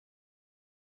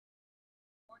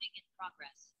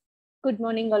Good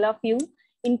morning, all of you.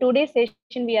 In today's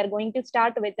session, we are going to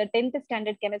start with the 10th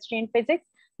standard chemistry and physics.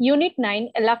 Unit 9,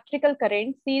 electrical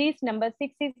current, series number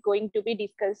 6 is going to be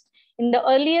discussed. In the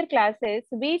earlier classes,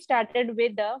 we started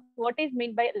with what is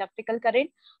meant by electrical current,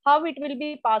 how it will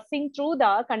be passing through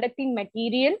the conducting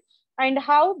material, and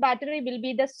how battery will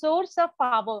be the source of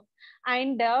power,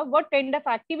 and what kind of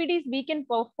activities we can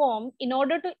perform in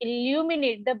order to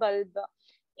illuminate the bulb.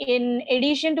 In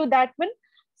addition to that one,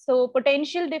 so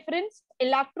potential difference,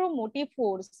 electromotive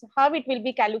force, how it will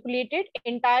be calculated,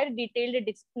 entire detailed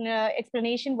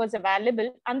explanation was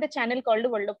available on the channel called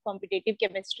World of Competitive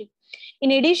Chemistry.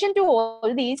 In addition to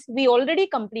all these, we already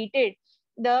completed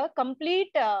the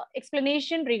complete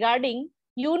explanation regarding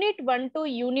Unit 1 to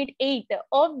Unit 8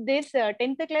 of this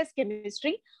 10th class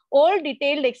chemistry. All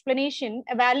detailed explanation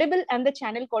available on the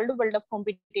channel called World of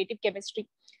Competitive Chemistry.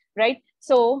 Right.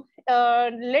 So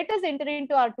let us enter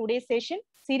into our today's session,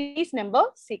 series number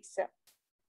 6.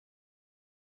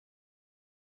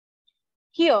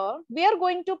 Here we are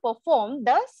going to perform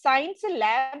the science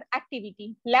lab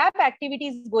activity. Lab activity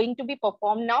is going to be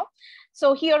performed now.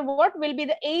 So here what will be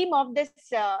the aim of this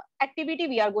activity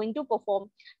we are going to perform?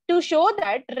 To show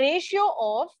that ratio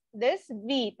of this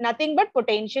V, nothing but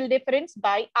potential difference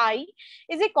by I,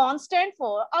 is a constant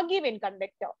for a given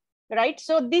conductor. Right.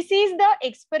 So this is the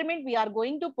experiment we are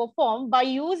going to perform by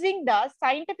using the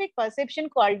scientific perception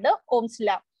called the Ohms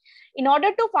law. In order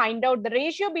to find out the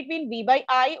ratio between V by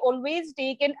I, always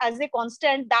taken as a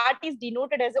constant, that is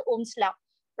denoted as a Ohms law.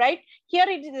 Right. Here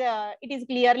it is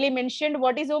clearly mentioned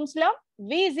what is Ohms law.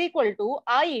 V is equal to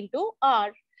I into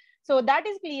R. So that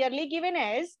is clearly given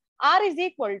as R is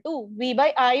equal to V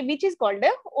by I, which is called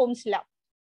the Ohms law.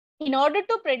 In order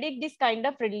to predict this kind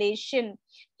of relation,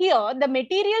 here the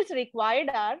materials required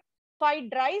are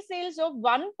 5 dry cells of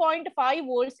 1.5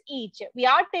 volts each. We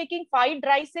are taking 5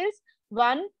 dry cells.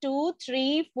 1, 2,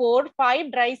 3, 4,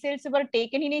 5 dry cells were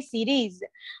taken in a series,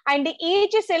 and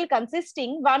each cell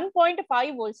consisting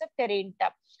 1.5 volts of current.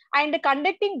 And the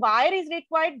conducting wire is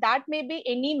required. That may be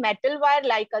any metal wire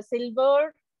like a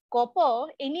silver,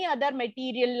 copper, any other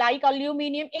material like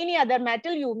aluminum, any other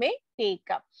metal you may take.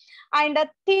 And a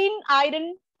thin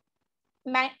iron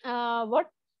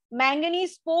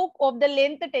manganese spoke of the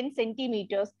length 10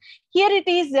 centimeters. Here it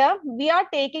is, we are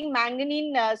taking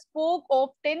manganese spoke of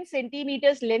 10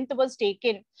 centimeters length was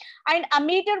taken, and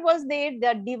ammeter was there,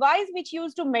 the device which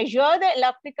used to measure the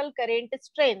electrical current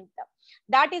strength,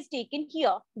 that is taken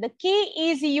here. The key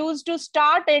is used to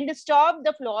start and stop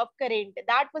the flow of current,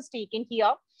 that was taken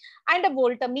here. And a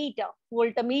voltmeter.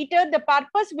 Voltmeter, the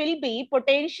purpose will be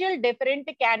potential difference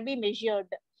can be measured.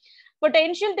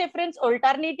 Potential difference,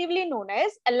 alternatively known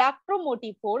as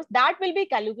electromotive force, that will be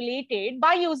calculated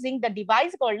by using the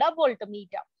device called a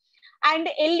voltmeter. And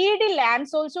LED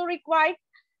lamps also required.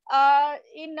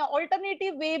 In an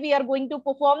alternative way, we are going to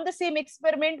perform the same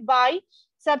experiment by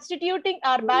substituting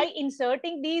or by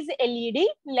inserting these LED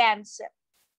lamps.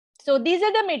 So these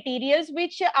are the materials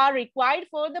which are required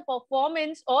for the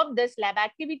performance of this lab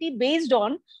activity based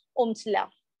on Ohm's law.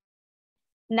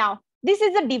 Now, this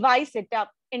is a device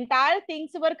setup. Entire things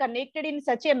were connected in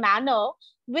such a manner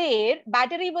where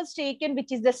battery was taken,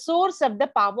 which is the source of the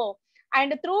power,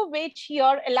 and through which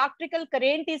your electrical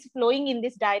current is flowing in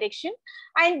this direction,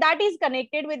 and that is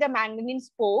connected with the manganese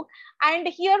spoke. And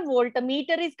here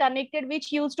voltmeter is connected,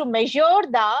 which used to measure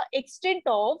the extent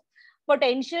of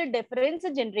potential difference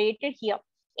generated here.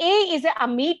 A is an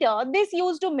ammeter. This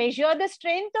used to measure the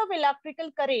strength of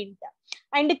electrical current.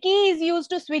 And the key is used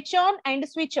to switch on and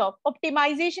switch off.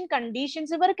 Optimization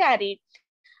conditions were carried.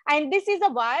 And this is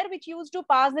a wire which used to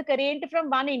pass the current from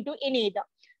one into another.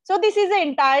 So this is the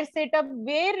entire setup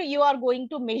where you are going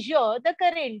to measure the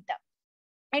current.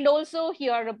 And also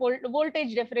here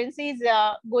voltage difference is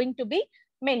going to be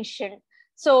mentioned.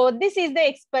 So this is the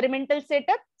experimental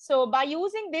setup. So by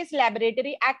using this,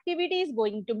 laboratory activity is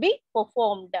going to be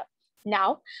performed.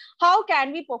 Now, how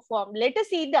can we perform? Let us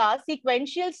see the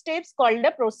sequential steps called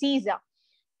the procedure.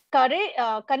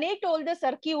 Connect all the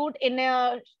circuit in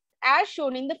as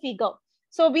shown in the figure.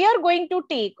 So we are going to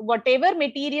take whatever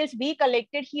materials we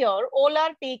collected here, all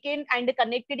are taken and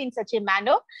connected in such a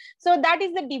manner. So that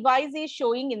is the device is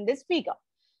showing in this figure.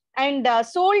 And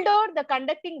solder the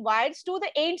conducting wires to the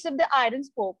ends of the iron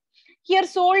spoke. Here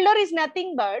solder is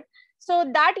nothing but, so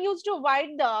that used to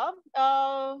avoid the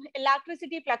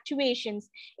electricity fluctuations.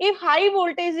 If high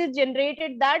voltage is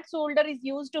generated, that solder is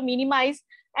used to minimize,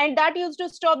 and that used to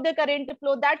stop the current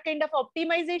flow. That kind of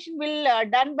optimization will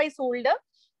done by solder.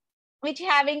 which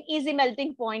having easy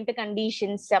melting point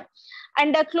conditions,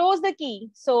 and close the key.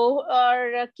 So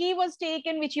our key was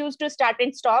taken which used to start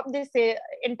and stop this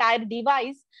entire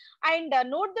device, and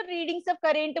note the readings of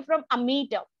current from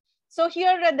ammeter. So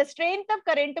here the strength of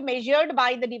current measured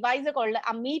by the device called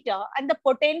ammeter, and the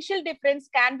potential difference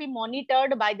can be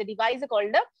monitored by the device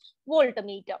called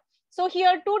voltmeter. So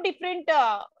here two different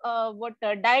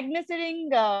diagnosing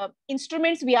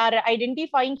instruments we are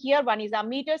identifying here. One is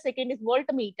ammeter, second is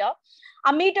voltmeter.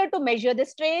 Ammeter to measure the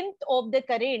strength of the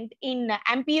current in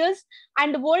amperes,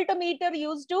 and voltmeter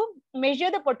used to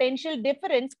measure the potential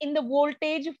difference in the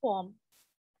voltage form.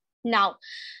 Now,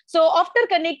 so after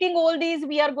connecting all these,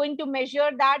 we are going to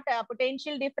measure that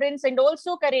potential difference and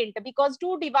also current, because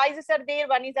two devices are there.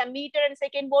 One is ammeter and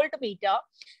second voltmeter.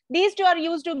 These two are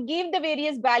used to give the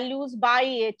various values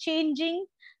by changing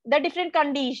the different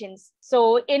conditions.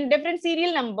 So in different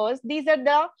serial numbers, these are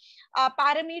the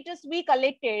parameters we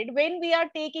collected when we are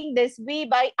taking this V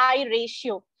by I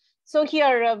ratio. So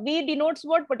here V denotes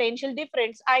what? Potential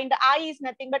difference, and I is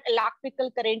nothing but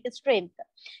electrical current strength.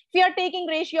 We are taking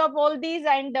ratio of all these,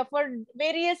 and for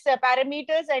various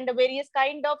parameters and various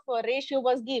kind of ratio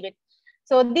was given.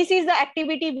 So this is the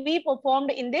activity we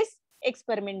performed in this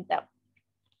experiment.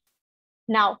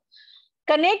 Now,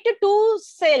 connect two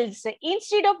cells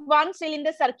instead of one cell in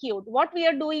the circuit. What we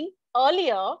are doing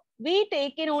earlier, we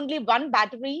taken only one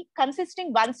battery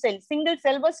consisting one cell, single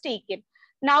cell was taken.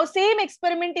 Now same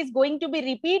experiment is going to be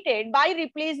repeated by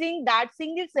replacing that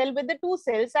single cell with the two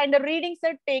cells, and the readings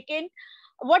are taken.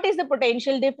 What is the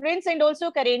potential difference and also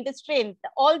current strength?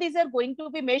 All these are going to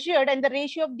be measured, and the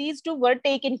ratio of these two were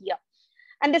taken here.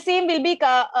 And the same will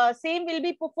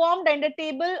be performed, and the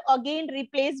table again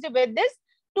replaced with this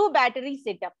two battery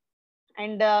setup.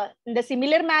 And in the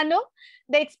similar manner,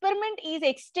 the experiment is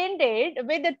extended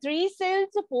with the 3 cells,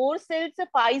 4 cells,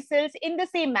 5 cells in the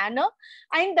same manner,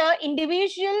 and the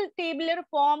individual tabular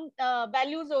form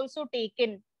values also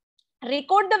taken.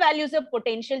 Record the values of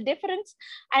potential difference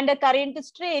and the current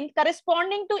strength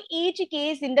corresponding to each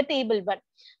case in the table 1.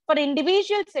 For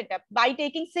individual setup, by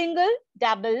taking single,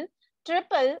 double,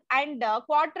 triple, and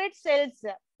quadrate cells,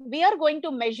 we are going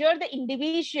to measure the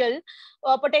individual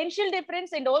potential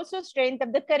difference and also strength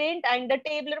of the current, and the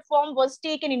tabular form was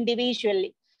taken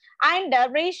individually. And the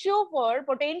ratio for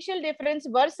potential difference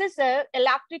versus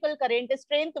electrical current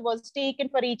strength was taken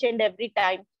for each and every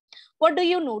time. What do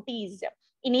you notice?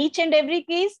 In each and every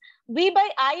case, V by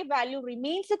I value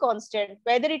remains a constant,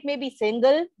 whether it may be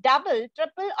single, double,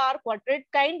 triple, or quadrate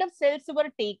kind of cells were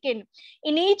taken.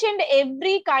 In each and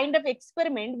every kind of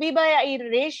experiment, V by I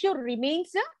ratio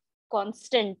remains a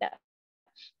constant.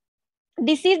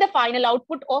 This is the final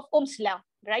output of Ohm's law,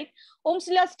 right? Ohm's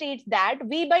law states that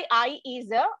V by I is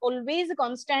always a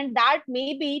constant that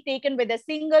may be taken with a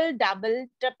single, double,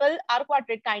 triple, or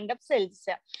quadrate kind of cells.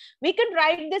 We can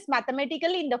write this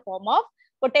mathematically in the form of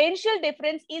potential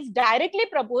difference is directly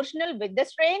proportional with the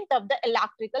strength of the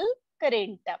electrical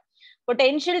current.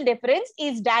 Potential difference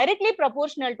is directly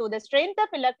proportional to the strength of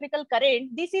electrical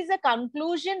current. This is a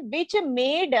conclusion which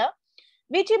made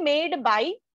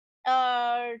by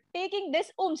taking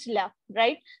this Ohm's law,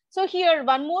 right? So here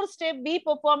one more step we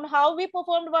performed. How we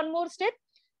performed one more step?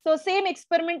 So same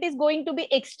experiment is going to be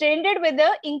extended with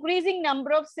the increasing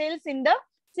number of cells in the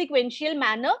sequential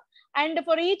manner, and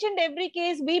for each and every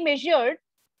case we measured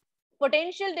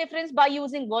potential difference by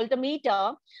using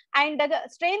voltmeter and the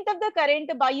strength of the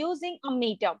current by using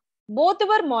ammeter. Both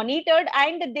were monitored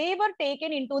and they were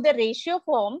taken into the ratio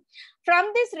form.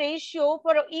 From this ratio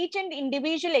for each and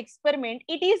individual experiment,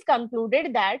 it is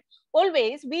concluded that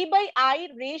always V by I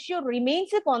ratio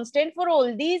remains a constant for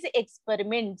all these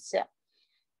experiments.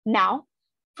 Now,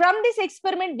 from this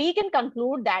experiment, we can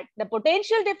conclude that the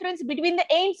potential difference between the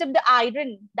ends of the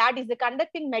iron, that is the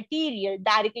conducting material,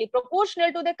 directly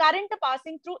proportional to the current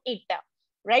passing through it,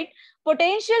 right?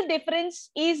 Potential difference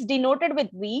is denoted with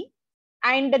V,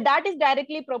 and that is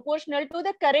directly proportional to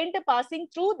the current passing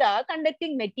through the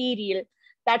conducting material.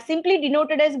 That's simply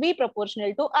denoted as V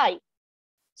proportional to I.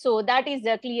 So that is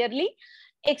clearly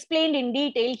explained in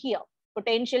detail here.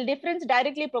 Potential difference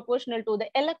directly proportional to the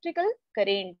electrical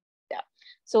current.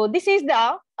 So this is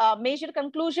the major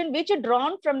conclusion which are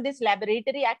drawn from this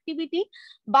laboratory activity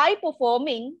by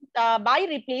performing, by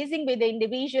replacing with the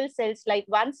individual cells like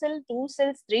 1 cell, 2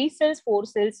 cells, 3 cells, 4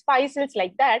 cells, 5 cells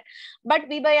like that. But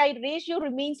V by I ratio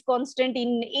remains constant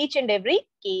in each and every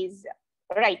case,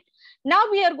 right? Now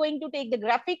we are going to take the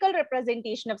graphical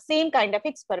representation of same kind of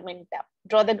experiment.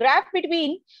 Draw the graph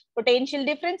between potential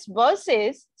difference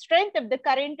versus strength of the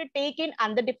current taken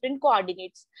on the different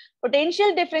coordinates.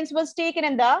 Potential difference was taken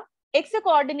in the x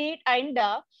coordinate and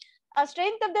the a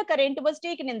strength of the current was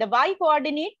taken in the y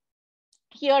coordinate.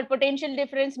 Here potential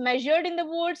difference measured in the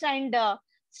volts and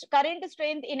current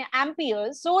strength in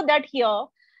amperes, so that here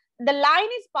the line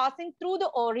is passing through the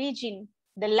origin.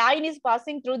 The line is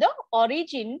passing through the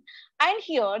origin, and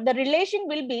here the relation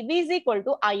will be V is equal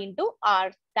to I into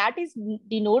R. That is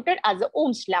denoted as the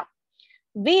Ohm's law.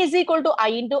 V is equal to I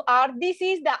into R. This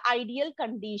is the ideal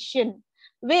condition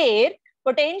where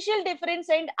potential difference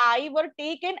and I were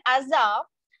taken as a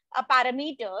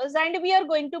parameters, and we are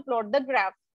going to plot the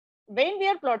graph. When we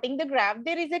are plotting the graph,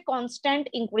 there is a constant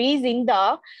increase in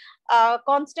the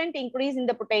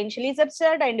potential is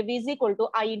observed, and V is equal to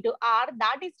I into R.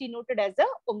 That is denoted as the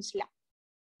Ohm's law.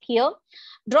 Here,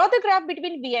 draw the graph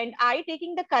between V and I,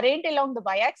 taking the current along the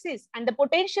y-axis, and the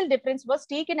potential difference was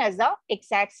taken as the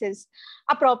x-axis.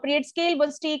 Appropriate scale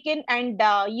was taken, and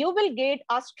you will get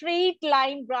a straight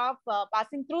line graph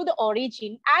passing through the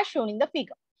origin as shown in the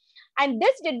figure. And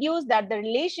this deduces that the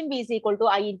relation V is equal to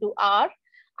I into R,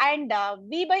 and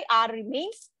V by R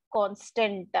remains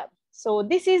constant. So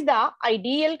this is the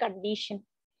ideal condition.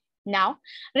 Now,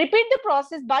 repeat the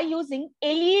process by using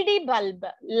LED bulb.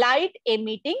 Light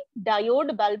emitting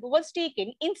diode bulb was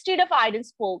taken instead of iron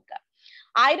spoke.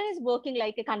 Iron is working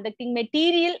like a conducting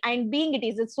material, and being it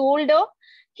is a solder,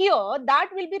 here that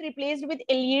will be replaced with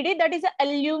LED, that is an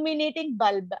illuminating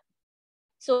bulb.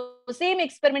 So same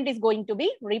experiment is going to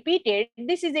be repeated.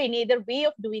 This is another way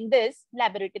of doing this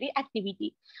laboratory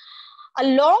activity. A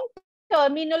long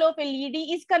terminal of LED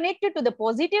is connected to the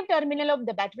positive terminal of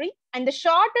the battery, and the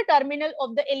short terminal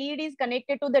of the LED is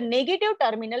connected to the negative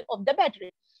terminal of the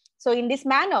battery. So in this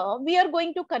manner, we are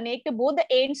going to connect both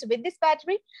the ends with this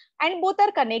battery, and both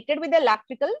are connected with the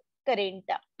electrical current.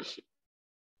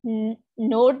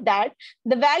 Note that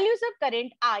the values of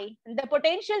current I and the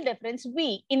potential difference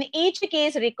V in each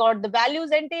case record the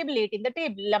values and tabulate in the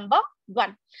table number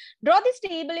 1. Draw this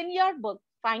table in your book.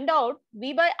 Find out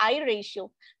V by I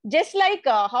ratio, just like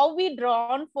how we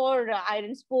drawn for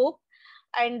iron spoke,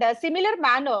 and similar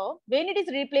manner when it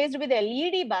is replaced with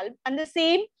LED bulb, and the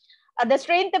same the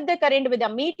strength of the current with a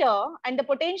meter and the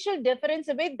potential difference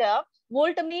with the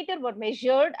voltmeter were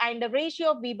measured, and the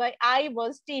ratio of V by I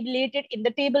was tabulated in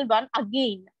the table 1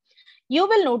 again. You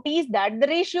will notice that the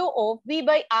ratio of V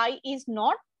by I is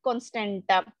not constant.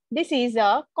 This is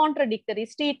a contradictory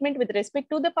statement with respect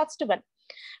to the first one.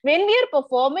 When we are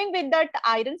performing with that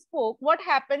iron spoke, what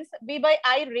happens? V by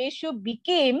I ratio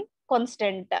became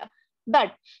constant.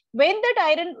 But when that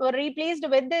iron were replaced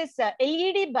with this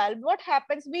LED bulb, what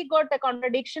happens? We got a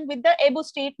contradiction with the above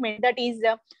statement, that is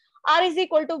R is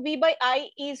equal to V by I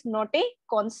is not a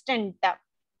constant.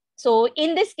 So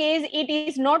in this case, it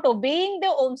is not obeying the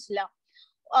Ohm's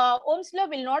law. Ohm's law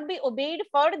will not be obeyed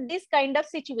for this kind of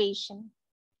situation.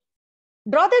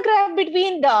 Draw the graph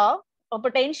between the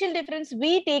potential difference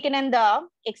V taken on the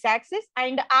x-axis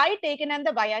and I taken on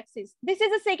the y-axis. This is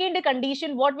the second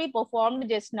condition what we performed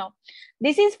just now.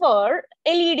 This is for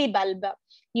LED bulb.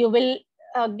 You will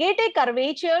get a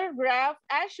curvature graph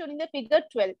as shown in the figure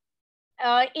 12.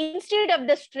 Instead of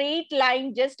the straight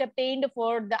line just obtained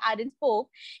for the iron spoke,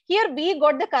 here we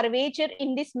got the curvature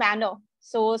in this manner.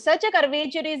 So such a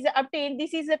curvature is obtained.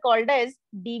 This is called as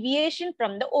deviation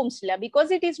from the Ohm's law,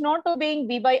 because it is not obeying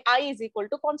V by I is equal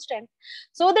to constant.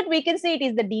 So that we can say it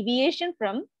is the deviation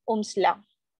from Ohm's law,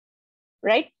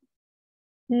 right?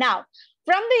 Now,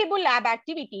 from the above lab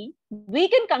activity, we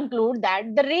can conclude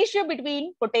that the ratio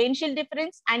between potential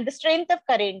difference and the strength of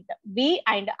current V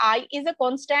and I is a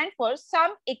constant for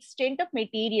some extent of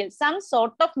material, some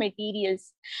sort of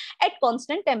materials at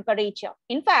constant temperature.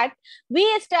 In fact, we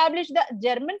established the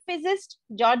German physicist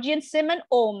Georgian Simon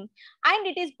Ohm, and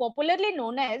it is popularly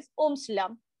known as Ohm's law.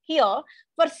 Here,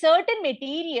 for certain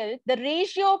material, the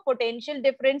ratio of potential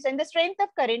difference and the strength of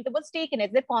current was taken as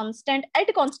a constant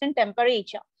at constant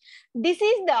temperature. This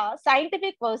is the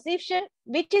scientific perception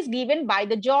which is given by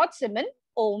the George Simon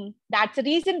Ohm. That's the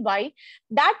reason why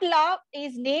that law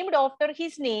is named after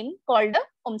his name, called the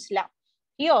Ohm's law.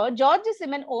 Here, George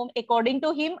Simon Ohm, according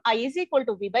to him, I is equal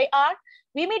to V by R.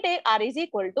 We may take R is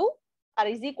equal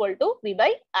to V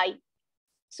by I.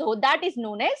 So that is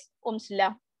known as Ohm's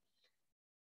law.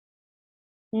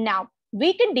 Now,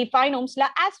 we can define Ohm's law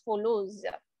as follows.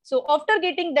 So after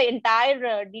getting the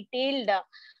entire detailed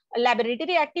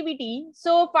laboratory activity,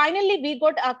 so finally we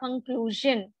got a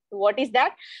conclusion. What is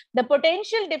that? The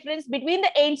potential difference between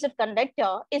the ends of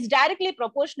conductor is directly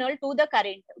proportional to the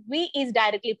current. V is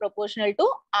directly proportional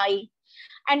to I,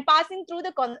 and passing through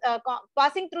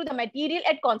the material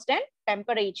at constant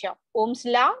temperature. Ohm's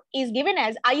law is given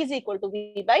as I is equal to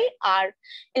V by R.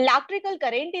 Electrical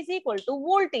current is equal to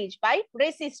voltage by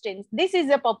resistance. This is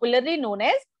popularly known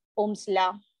as Ohm's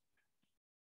law.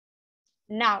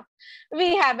 Now,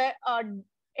 we have a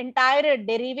entire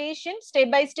derivation,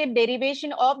 step-by-step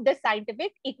derivation of the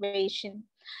scientific equation.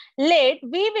 Let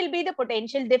V will be the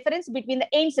potential difference between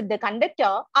the ends of the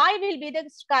conductor. I will be the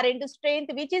current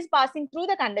strength which is passing through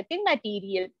the conducting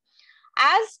material.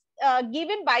 As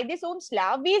given by this Ohm's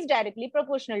law, V is directly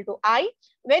proportional to I.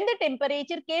 When the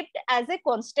temperature kept as a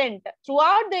constant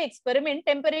throughout the experiment,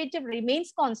 temperature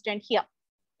remains constant here.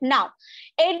 Now,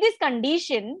 at this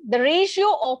condition, the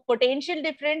ratio of potential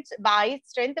difference by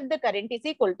strength of the current is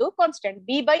equal to constant.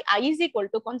 V by I is equal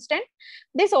to constant.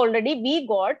 This already we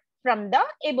got from the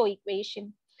above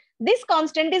equation. This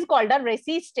constant is called a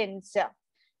resistance.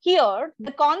 Here,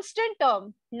 the constant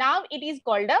term, now it is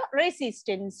called a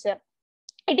resistance.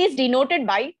 It is denoted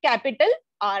by capital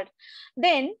R.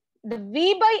 Then the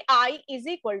V by I is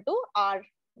equal to R.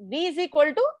 V is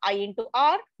equal to I into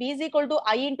R. V is equal to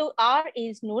I into R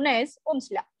is known as Ohm's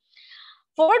law.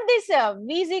 For this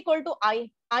V is equal to I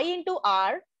into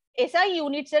R, SI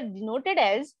units are denoted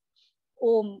as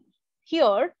ohm.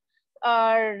 Here,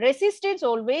 resistance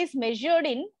always measured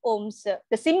in ohms.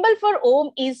 The symbol for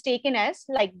ohm is taken as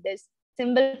like this.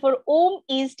 Symbol for ohm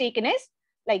is taken as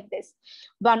like this.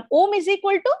 1 ohm is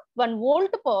equal to 1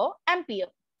 volt per ampere.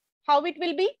 How it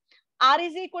will be? R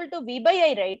is equal to V by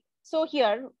I, right? So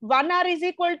here 1 R is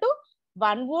equal to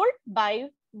 1 volt by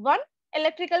 1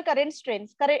 electrical current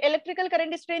strength. Electrical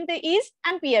current strength is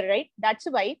ampere, right? That's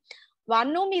why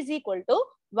 1 ohm is equal to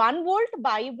 1 volt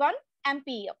by 1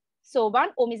 ampere. So 1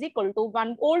 ohm is equal to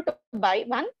 1 volt by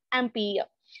 1 ampere.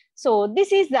 So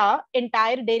this is the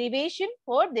entire derivation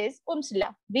for this Ohm's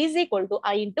law. V is equal to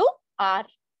I into R.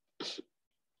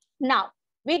 Now,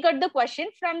 we got the question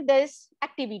from this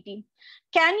activity.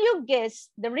 Can you guess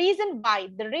the reason why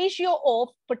the ratio of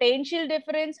potential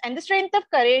difference and the strength of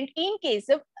current in case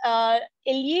of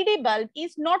LED bulb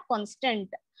is not constant?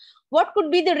 What could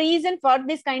be the reason for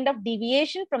this kind of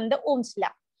deviation from the Ohm's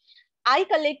law? I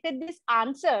collected this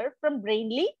answer from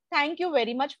Brainly. Thank you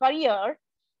very much for your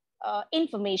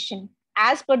information.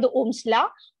 As per the Ohm's law,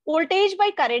 voltage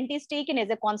by current is taken as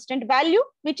a constant value,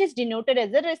 which is denoted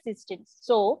as a resistance.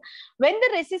 So, when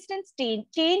the resistance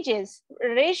changes,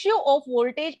 ratio of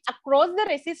voltage across the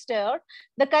resistor,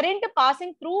 the current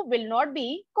passing through will not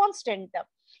be constant.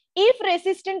 If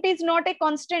resistance is not a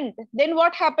constant, then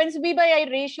what happens? V by I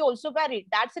ratio also varies.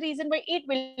 That's the reason why it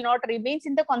will not remain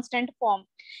in the constant form.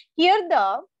 Here,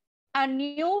 a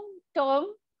new term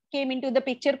came into the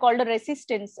picture called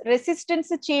resistance. Resistance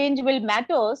change will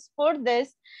matters for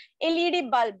this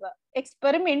LED bulb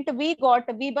experiment. We got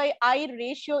V by I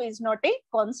ratio is not a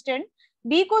constant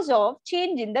because of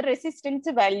change in the resistance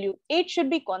value. It should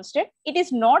be constant. It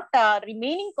is not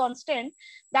remaining constant.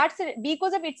 That's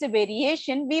because of its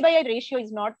variation. V by I ratio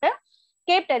is not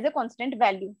kept as a constant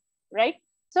value, right?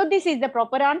 So this is the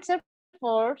proper answer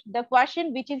for the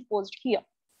question which is posed here.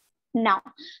 Now,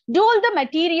 do all the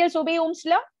materials obey Ohm's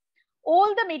law?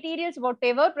 All the materials,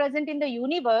 whatever present in the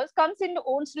universe, comes into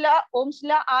Ohm's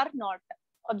law or not?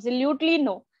 Absolutely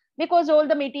no, because all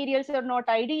the materials are not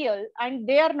ideal and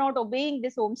they are not obeying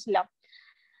this Ohm's law.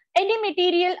 Any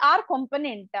material or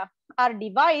component or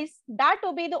device that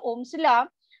obey the Ohm's law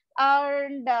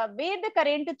and where the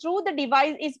current through the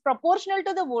device is proportional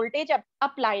to the voltage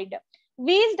applied.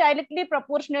 V is directly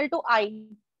proportional to I.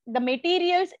 The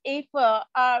materials, if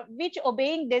which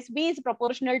obeying this V is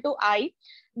proportional to I,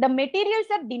 the materials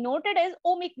are denoted as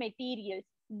ohmic materials.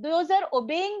 Those are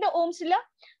obeying the Ohm's law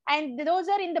and those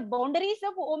are in the boundaries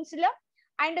of Ohm's law,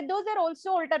 and those are also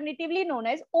alternatively known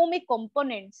as ohmic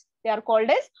components. They are called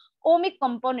as ohmic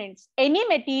components. Any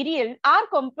material or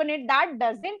component that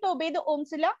doesn't obey the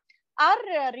Ohm's law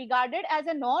are regarded as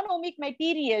a non-ohmic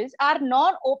materials or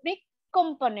non-ohmic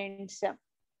components.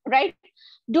 Right?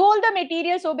 Do all the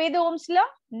materials obey the Ohm's law?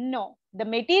 No. The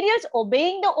materials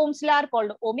obeying the Ohm's law are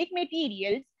called ohmic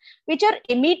materials, which are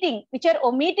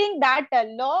omitting that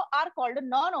law are called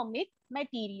non-ohmic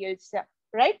materials.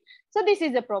 Right? So this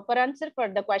is the proper answer for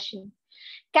the question.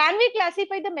 Can we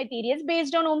classify the materials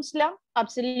based on Ohm's law?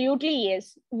 Absolutely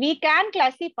yes. We can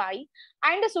classify,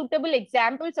 and suitable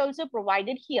examples also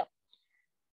provided here.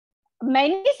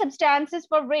 Many substances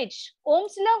for which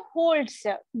Ohm's law holds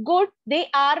good, they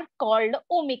are called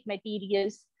ohmic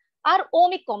materials or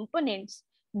ohmic components.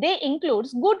 They include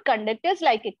good conductors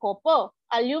like a copper,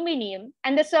 aluminum,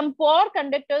 and some poor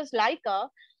conductors like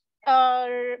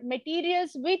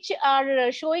materials which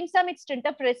are showing some extent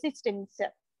of resistance.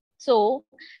 So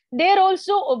they're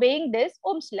also obeying this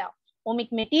Ohm's law.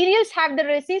 Ohmic materials have the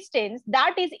resistance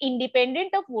that is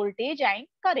independent of voltage and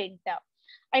current.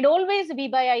 And always V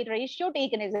by I ratio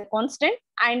taken as a constant,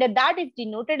 and that is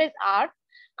denoted as R.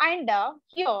 And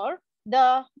here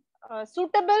the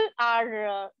suitable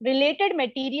or related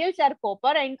materials are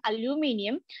copper and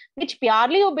aluminium, which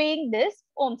purely obeying this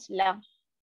Ohm's law.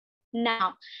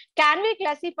 Now, can we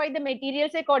classify the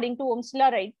materials according to Ohm's law,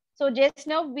 right? So just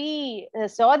now we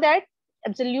saw that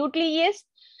absolutely yes.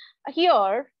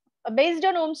 Here, based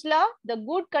on Ohm's law, the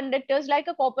good conductors like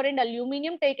a copper and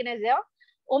aluminium taken as a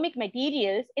ohmic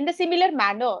materials. In the similar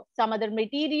manner, some other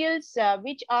materials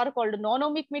which are called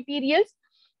non-ohmic materials,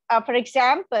 for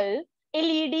example,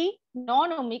 LED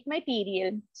non-ohmic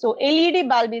material. So LED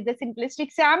bulb is the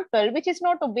simplistic sample which is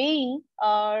not obeying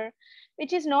Ohm's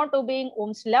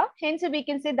law. Hence, we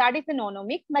can say that is the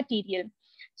non-ohmic material.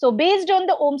 So based on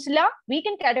the Ohm's law, we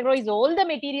can categorize all the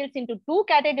materials into two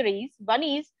categories. One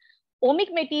is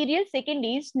ohmic material, second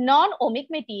is non-ohmic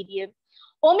material.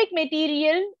 Ohmic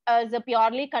material is a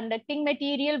purely conducting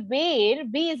material where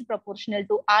V is proportional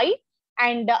to I,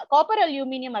 and copper,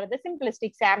 aluminium are the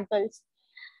simplistic samples.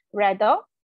 Rather,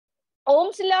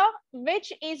 Ohm's law,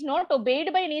 which is not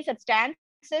obeyed by any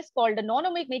substances called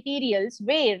non-ohmic materials,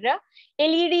 where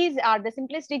LEDs are the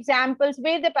simplest examples,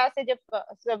 where the passage of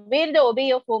where the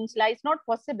obey of Ohm's law is not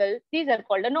possible. These are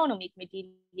called the non-ohmic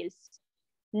materials.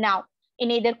 Now,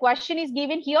 another question is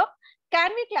given here.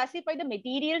 Can we classify the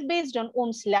materials based on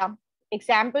Ohm's law?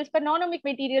 Examples for non-ohmic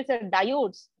materials are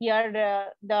diodes. Here,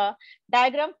 the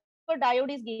diagram for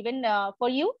diode is given for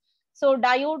you. So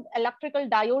diode, electrical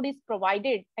diode is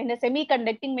provided, and the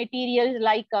semiconducting materials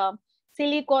like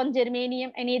silicon,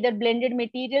 germanium, and other blended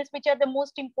materials, which are the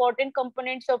most important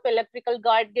components of electrical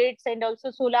gates and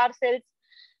also solar cells,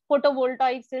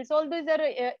 photovoltaic cells. All these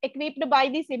are equipped by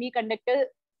the semiconductor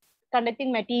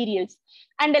conducting materials.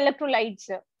 And electrolytes.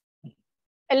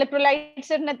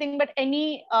 Electrolytes are nothing but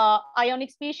any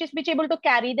ionic species which able to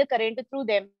carry the current through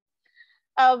them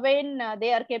when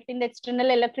they are kept in the external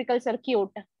electrical circuit.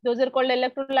 Those are called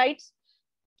electrolytes.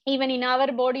 Even in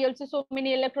our body also, so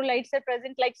many electrolytes are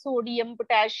present like sodium,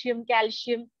 potassium,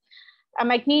 calcium,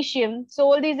 magnesium. So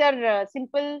all these are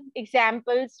simple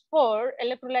examples for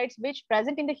electrolytes which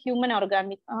present in the human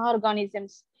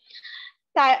organisms.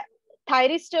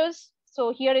 Thyristors.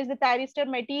 So here is the thyristor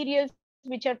materials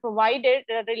which are provided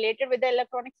related with the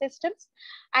electronic systems,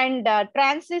 and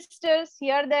transistors.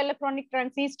 Here the electronic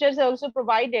transistors are also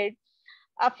provided.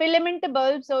 Filament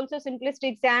bulbs, also simplest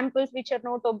examples which are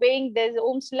not obeying this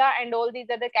Ohm's law, and all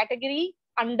these are the category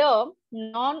under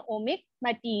non-ohmic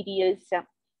materials.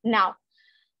 Now,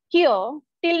 here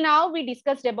till now we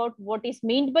discussed about what is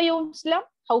meant by Ohm's law,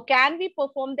 how can we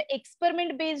perform the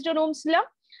experiment based on Ohm's law,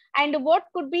 and what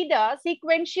could be the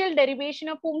sequential derivation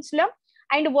of Ohm's law,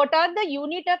 and what are the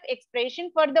unit of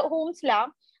expression for the Ohm's law,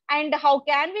 and how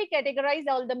can we categorize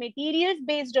all the materials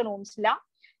based on Ohm's law.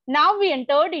 Now we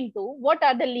entered into what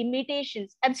are the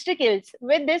limitations, obstacles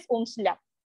with this Ohm's law.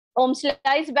 Ohm's law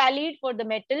is valid for the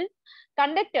metal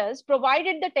conductors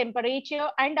provided the temperature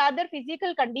and other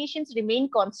physical conditions remain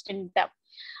constant.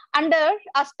 Under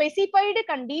a specified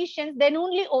conditions, then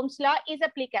only Ohm's law is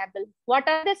applicable. What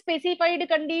are the specified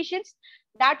conditions?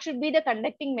 That should be the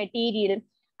conducting material,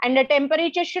 and the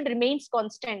temperature should remain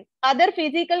constant. Other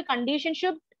physical conditions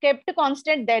should kept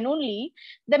constant, then only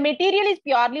the material is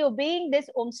purely obeying this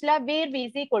Ohm's law, where V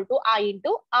is equal to I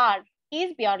into R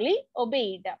is purely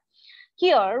obeyed.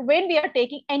 Here, when we are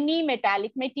taking any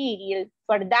metallic material,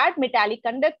 for that metallic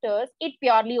conductors, it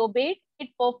purely obeyed, it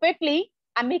perfectly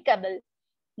amicable.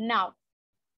 Now,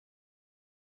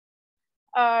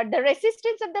 the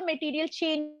resistance of the material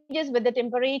changes with the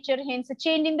temperature, hence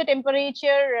changing the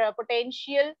temperature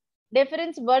potential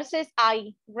difference versus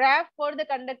I. Graph for the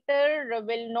conductor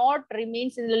will not remain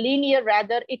linear,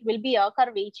 rather it will be a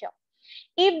curvature.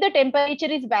 If the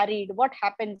temperature is varied, what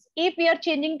happens? If we are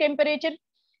changing temperature,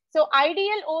 so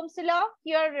ideal Ohm's law,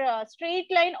 here straight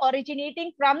line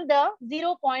originating from the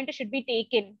 0 point should be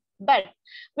taken. But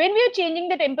when we are changing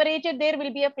the temperature, there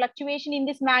will be a fluctuation in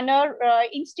this manner.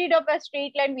 Instead of a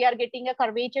straight line, we are getting a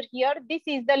curvature here. This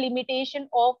is the limitation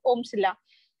of Ohm's law.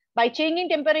 By changing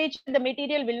temperature, the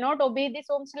material will not obey this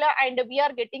Ohm's law, and we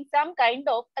are getting some kind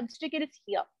of obstacles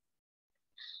here.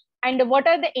 And what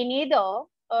are the any other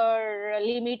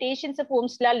limitations of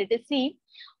Ohm's law? Let us see.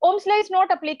 Ohm's law is not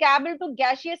applicable to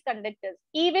gaseous conductors.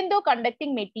 Even though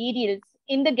conducting materials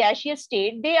in the gaseous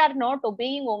state, they are not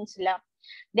obeying Ohm's law.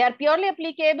 They are purely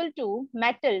applicable to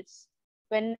metals.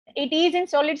 When it is in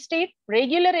solid state,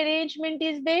 regular arrangement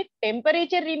is there,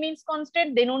 temperature remains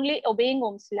constant, then only obeying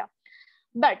Ohm's law.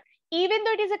 But even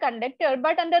though it is a conductor,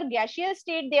 but under gaseous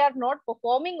state, they are not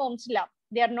performing Ohm's law.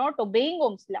 They are not obeying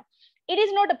Ohm's law. it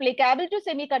is not applicable to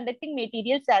semiconducting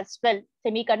materials as well.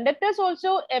 Semiconductors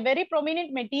also a very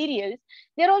prominent materials.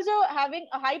 They're also having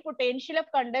a high potential of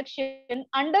conduction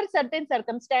under certain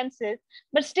circumstances,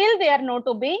 but still they are not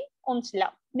obeying Ohm's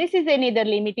law. This is another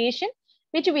limitation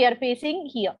which we are facing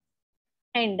here.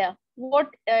 And what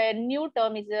new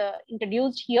term is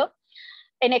introduced here?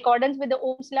 In accordance with the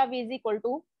Ohm's law, V is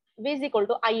equal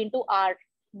to I into R.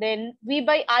 Then V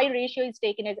by I ratio is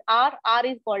taken as R. R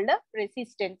is called the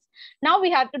resistance. Now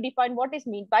we have to define what is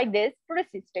meant by this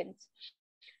resistance.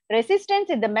 Resistance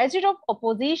is the measure of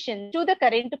opposition to the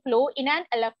current flow in an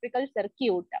electrical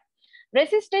circuit.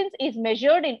 Resistance is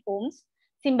measured in ohms,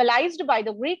 symbolized by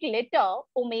the Greek letter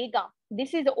omega.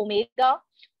 This is omega.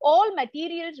 All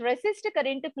materials resist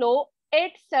current flow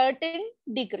at certain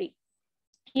degree.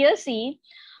 Here see,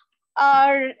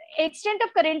 extent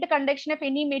of current conduction of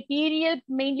any material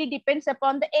mainly depends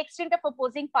upon the extent of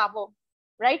opposing power,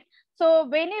 right? So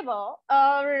whenever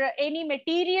any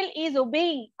material is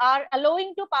obeying or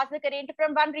allowing to pass the current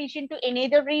from one region to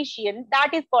another region,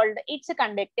 that is called its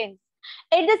conductance.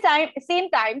 At the same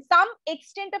time, some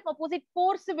extent of opposite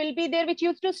force will be there which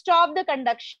used to stop the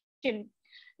conduction.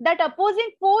 That opposing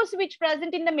force which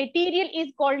present in the material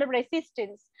is called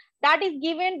resistance. That is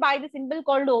given by the symbol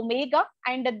called omega,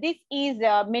 and this is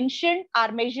mentioned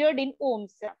or measured in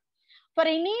ohms. For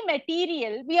any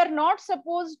material, we are not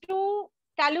supposed to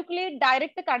calculate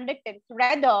direct conductance.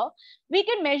 Rather, we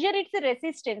can measure its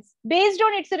resistance. Based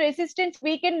on its resistance,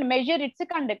 we can measure its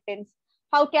conductance.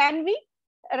 How can we?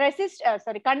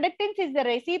 Conductance is the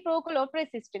reciprocal of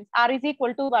resistance. R is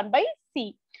equal to 1 by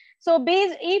C. So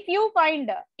if you find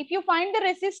the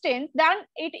resistance, then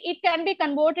it can be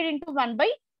converted into 1 by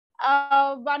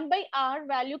R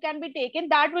value can be taken,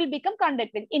 that will become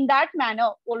conductance. In that manner,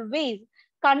 always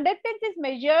conductance is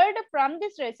measured from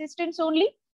this resistance only.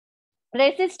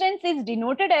 Resistance is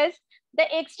denoted as the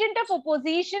extent of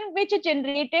opposition which is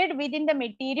generated within the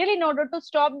material in order to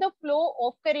stop the flow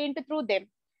of current through them.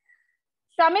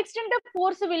 Some extent of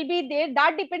force will be there,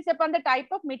 that depends upon the type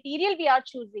of material we are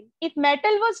choosing. If metal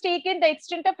was taken, the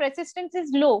extent of resistance is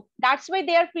low. That's why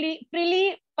they are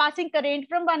freely passing current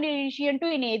from one region to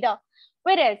another.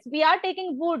 Whereas we are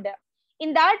taking wood.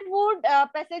 In that wood,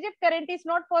 passage of current is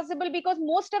not possible because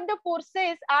most of the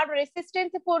forces are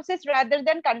resistance forces rather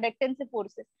than conductance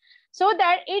forces. So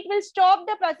that it will stop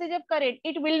the passage of current.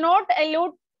 It will not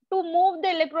allow to move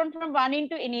the electron from one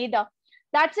into another.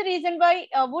 That's the reason why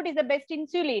wood is the best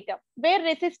insulator, where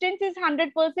resistance is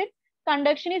 100%,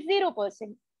 conduction is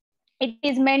 0%. It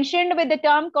is mentioned with the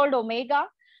term called omega,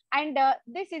 and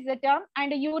this is the term,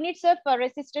 and the units of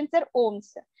resistance are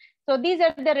ohms. So these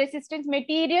are the resistance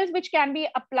materials which can be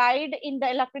applied in the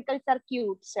electrical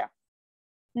circuits.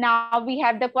 Now we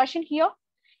have the question here.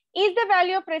 Is the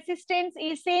value of resistance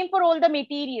is same for all the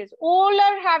materials? All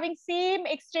are having same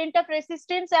extent of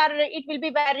resistance, or it will be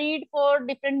varied for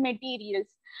different materials?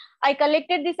 I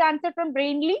collected this answer from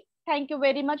Brainly. Thank you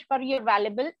very much for your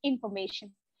valuable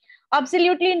information.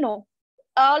 Absolutely no.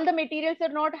 All the materials are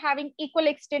not having equal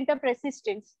extent of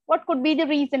resistance. What could be the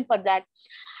reason for that?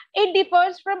 It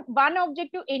differs from one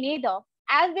object to another,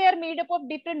 as they are made up of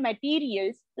different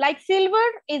materials. Like silver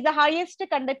is the highest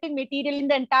conducting material in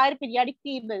the entire periodic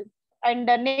table, and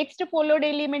the next followed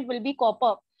element will be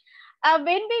copper.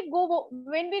 When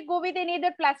we go with any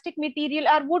other plastic material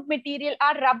or wood material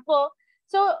or rubber,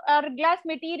 so or glass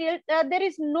material, there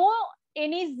is no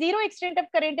any zero extent of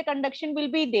current conduction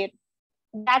will be there.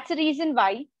 That's the reason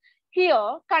why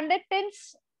here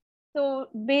conductance. So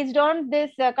based on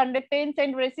this conductance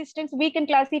and resistance, we can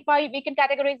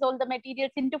categorize all the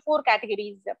materials into 4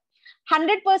 categories.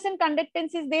 100%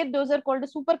 conductance is there, those are called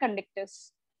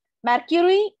superconductors.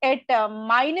 Mercury at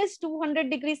minus 200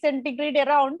 degrees centigrade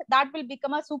around, that will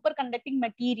become a superconducting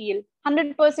material.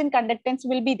 100% conductance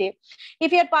will be there.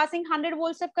 If you are passing 100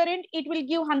 volts of current, it will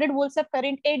give 100 volts of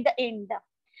current at the end.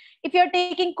 If you are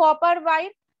taking copper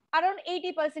wire, around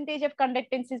 80% of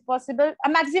conductance is possible. A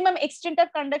maximum extent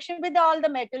of conduction with all the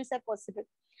metals are possible.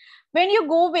 When you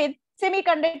go with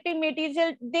semiconducting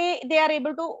material, they are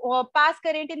able to pass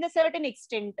current in a certain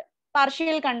extent.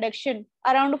 Partial conduction,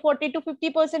 around 40 to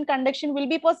 50% conduction will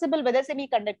be possible with a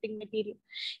semiconducting material.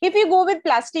 If you go with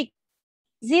plastic,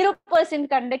 0%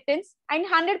 conductance and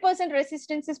 100%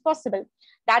 resistance is possible.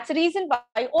 That's the reason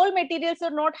why all materials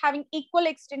are not having equal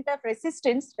extent of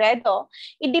resistance. Rather,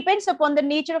 it depends upon the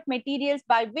nature of materials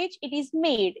by which it is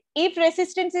made. If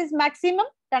resistance is maximum,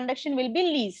 conduction will be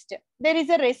least. There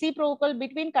is a reciprocal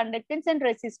between conductance and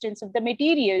resistance of the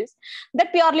materials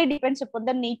that purely depends upon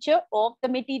the nature of the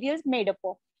materials made up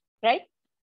of, right?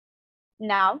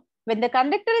 Now, when the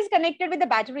conductor is connected with the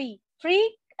battery,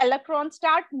 free electrons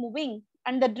start moving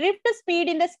and the drift speed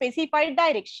in the specified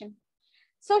direction.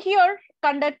 So here,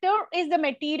 conductor is the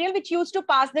material which used to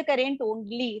pass the current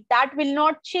only. That will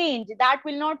not change. That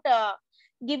will not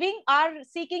giving or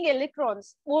seeking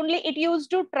electrons. Only it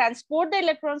used to transport the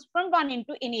electrons from one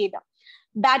into another.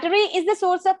 Battery is the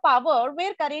source of power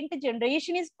where current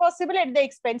generation is possible at the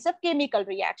expense of chemical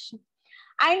reaction.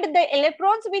 And the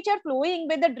electrons which are flowing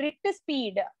with the drift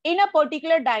speed in a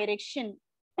particular direction,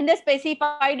 in the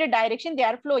specified direction they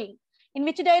are flowing. In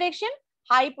which direction?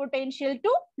 High potential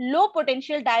to low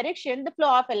potential direction, the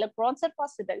flow of electrons are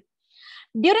possible.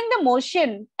 During the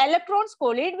motion, electrons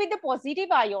collide with the positive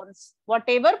ions.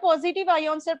 Whatever positive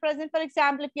ions are present, for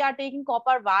example, if you are taking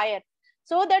copper wire,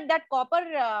 so that copper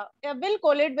will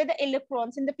collide with the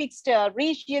electrons in the fixed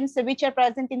regions which are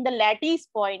present in the lattice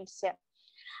points.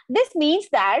 This means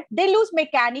that they lose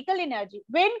mechanical energy.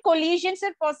 When collisions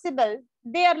are possible,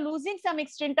 they are losing some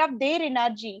extent of their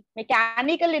energy.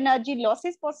 Mechanical energy loss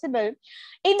is possible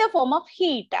in the form of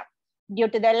heat. Due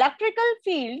to the electrical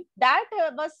field that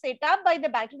was set up by the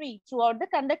battery throughout the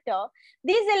conductor,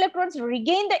 these electrons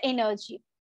regain the energy.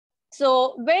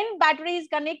 So when battery is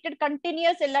connected,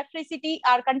 continuous electricity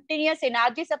or continuous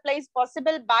energy supply is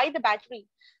possible by the battery.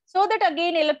 So that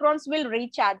again electrons will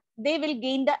recharge. They will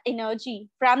gain the energy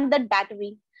from that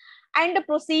battery and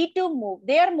proceed to move.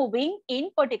 They are moving in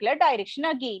particular direction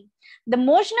again. The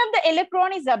motion of the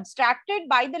electron is abstracted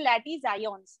by the lattice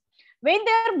ions. When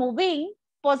they are moving,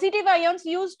 positive ions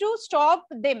used to stop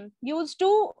them, used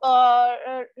to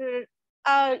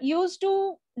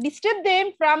disturb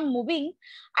them from moving,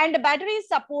 and the battery is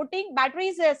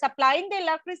supplying the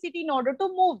electricity in order to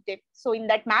move them. So in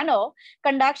that manner,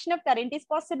 conduction of current is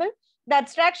possible. The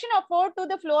abstraction afforded to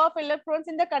the flow of electrons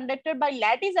in the conductor by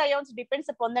lattice ions depends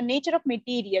upon the nature of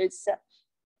materials.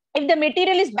 If the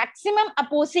material is maximum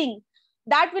opposing,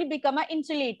 that will become an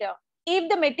insulator. If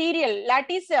the material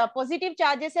lattice positive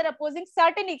charges are opposing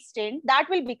certain extent, that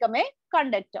will become a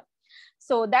conductor.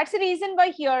 So that's the reason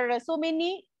why here so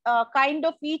many kind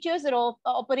of features are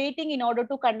operating in order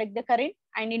to conduct the current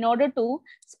and in order to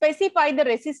specify the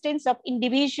resistance of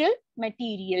individual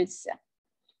materials.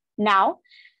 Now,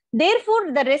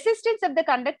 therefore, the resistance of the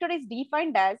conductor is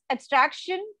defined as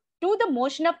abstraction to the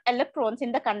motion of electrons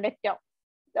in the conductor,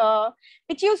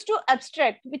 which used to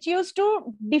abstract, which used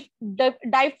to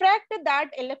diffract that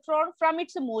electron from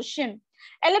its motion.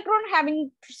 Electron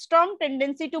having strong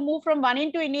tendency to move from one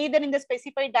into another in the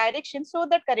specified direction, so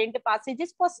that current passage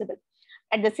is possible.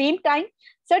 At the same time,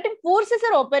 certain forces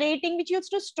are operating which used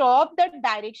to stop the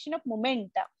direction of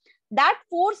movement. That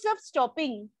force of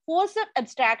stopping, force of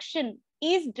abstraction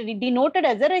is denoted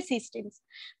as a resistance.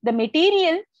 The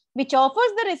material which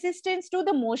offers the resistance to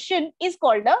the motion is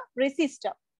called a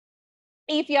resistor.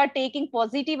 If you are taking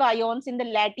positive ions in the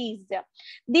lattice,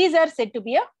 these are said to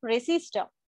be a resistor.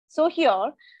 So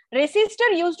here,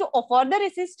 resistor used to offer the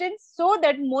resistance so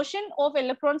that motion of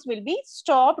electrons will be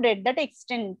stopped at that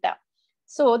extent.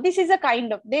 So this is a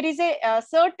kind of, there is a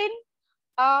certain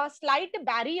slight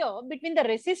barrier between the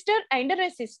resistor and the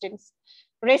resistance.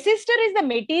 Resistor is the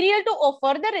material to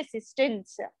offer the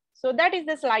resistance. So that is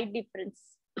the slight difference.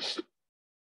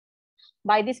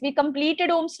 By this we completed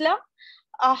Ohm's law.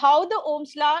 How the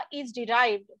Ohm's law is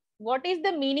derived, what is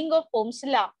the meaning of Ohm's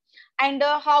law, and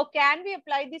how can we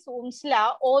apply this Ohm's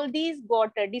law, all these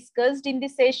got discussed in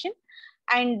this session.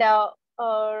 And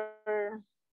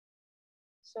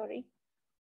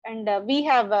we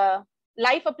have a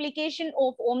life application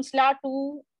of Ohm's law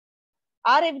to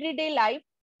our everyday life.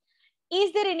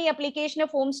 Is there any application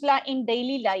of Ohm's law in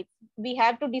daily life? We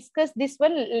have to discuss this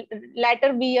one.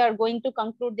 Later we are going to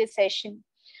conclude this session.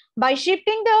 By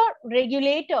shifting the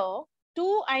regulator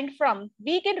to and from,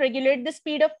 we can regulate the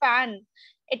speed of fan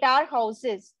at our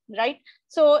houses, right?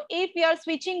 So if we are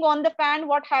switching on the fan,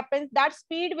 what happens? That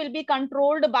speed will be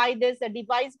controlled by this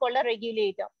device called a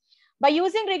regulator. By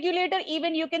using regulator,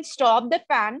 even you can stop the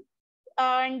fan,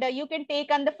 and you can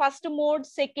take on the first mode,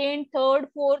 second, third,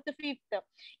 fourth, fifth.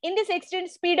 In this extent,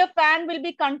 speed of fan will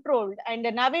be controlled. And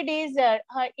nowadays,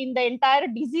 in the entire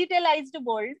digitalized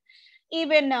world,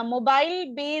 even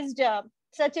mobile-based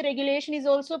such a regulation is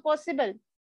also possible,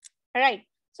 right?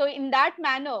 So in that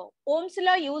manner, Ohm's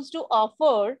law used to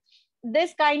offer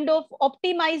this kind of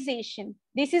optimization.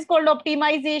 This is called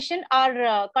optimization,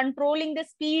 or controlling the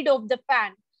speed of the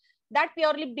fan. That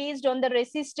purely based on the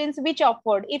resistance which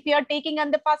offered. If you are taking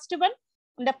on the first one,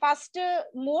 the first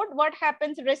mode, what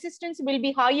happens? Resistance will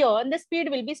be higher and the speed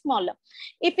will be smaller.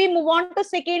 If we move on to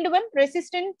second one,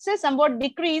 resistance is somewhat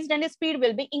decreased and the speed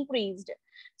will be increased.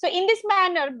 So in this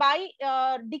manner, by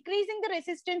decreasing the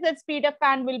resistance, the speed of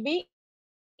fan will be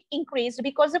increased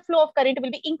because the flow of current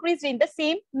will be increased in the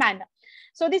same manner.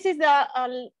 So this is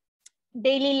the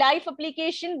daily life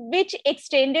application which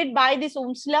extended by this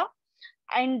Ohm's law,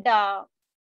 and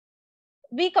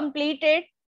we completed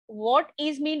what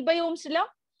is meant by Ohm's law,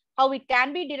 how it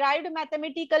can be derived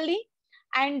mathematically,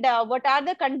 and what are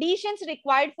the conditions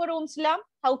required for Ohm's law,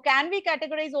 how can we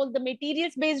categorize all the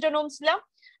materials based on Ohm's law,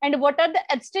 and what are the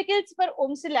obstacles for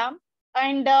Ohm's law,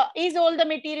 and is all the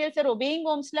materials are obeying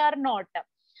Ohm's law or not,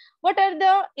 what are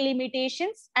the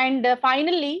limitations, and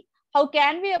finally, how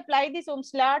can we apply this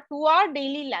Ohm's law to our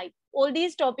daily life. All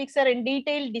these topics are in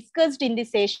detail discussed in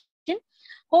this session.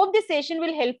 Hope this session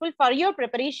will helpful for your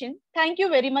preparation. Thank you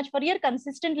very much for your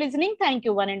consistent listening. Thank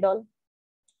you, one and all.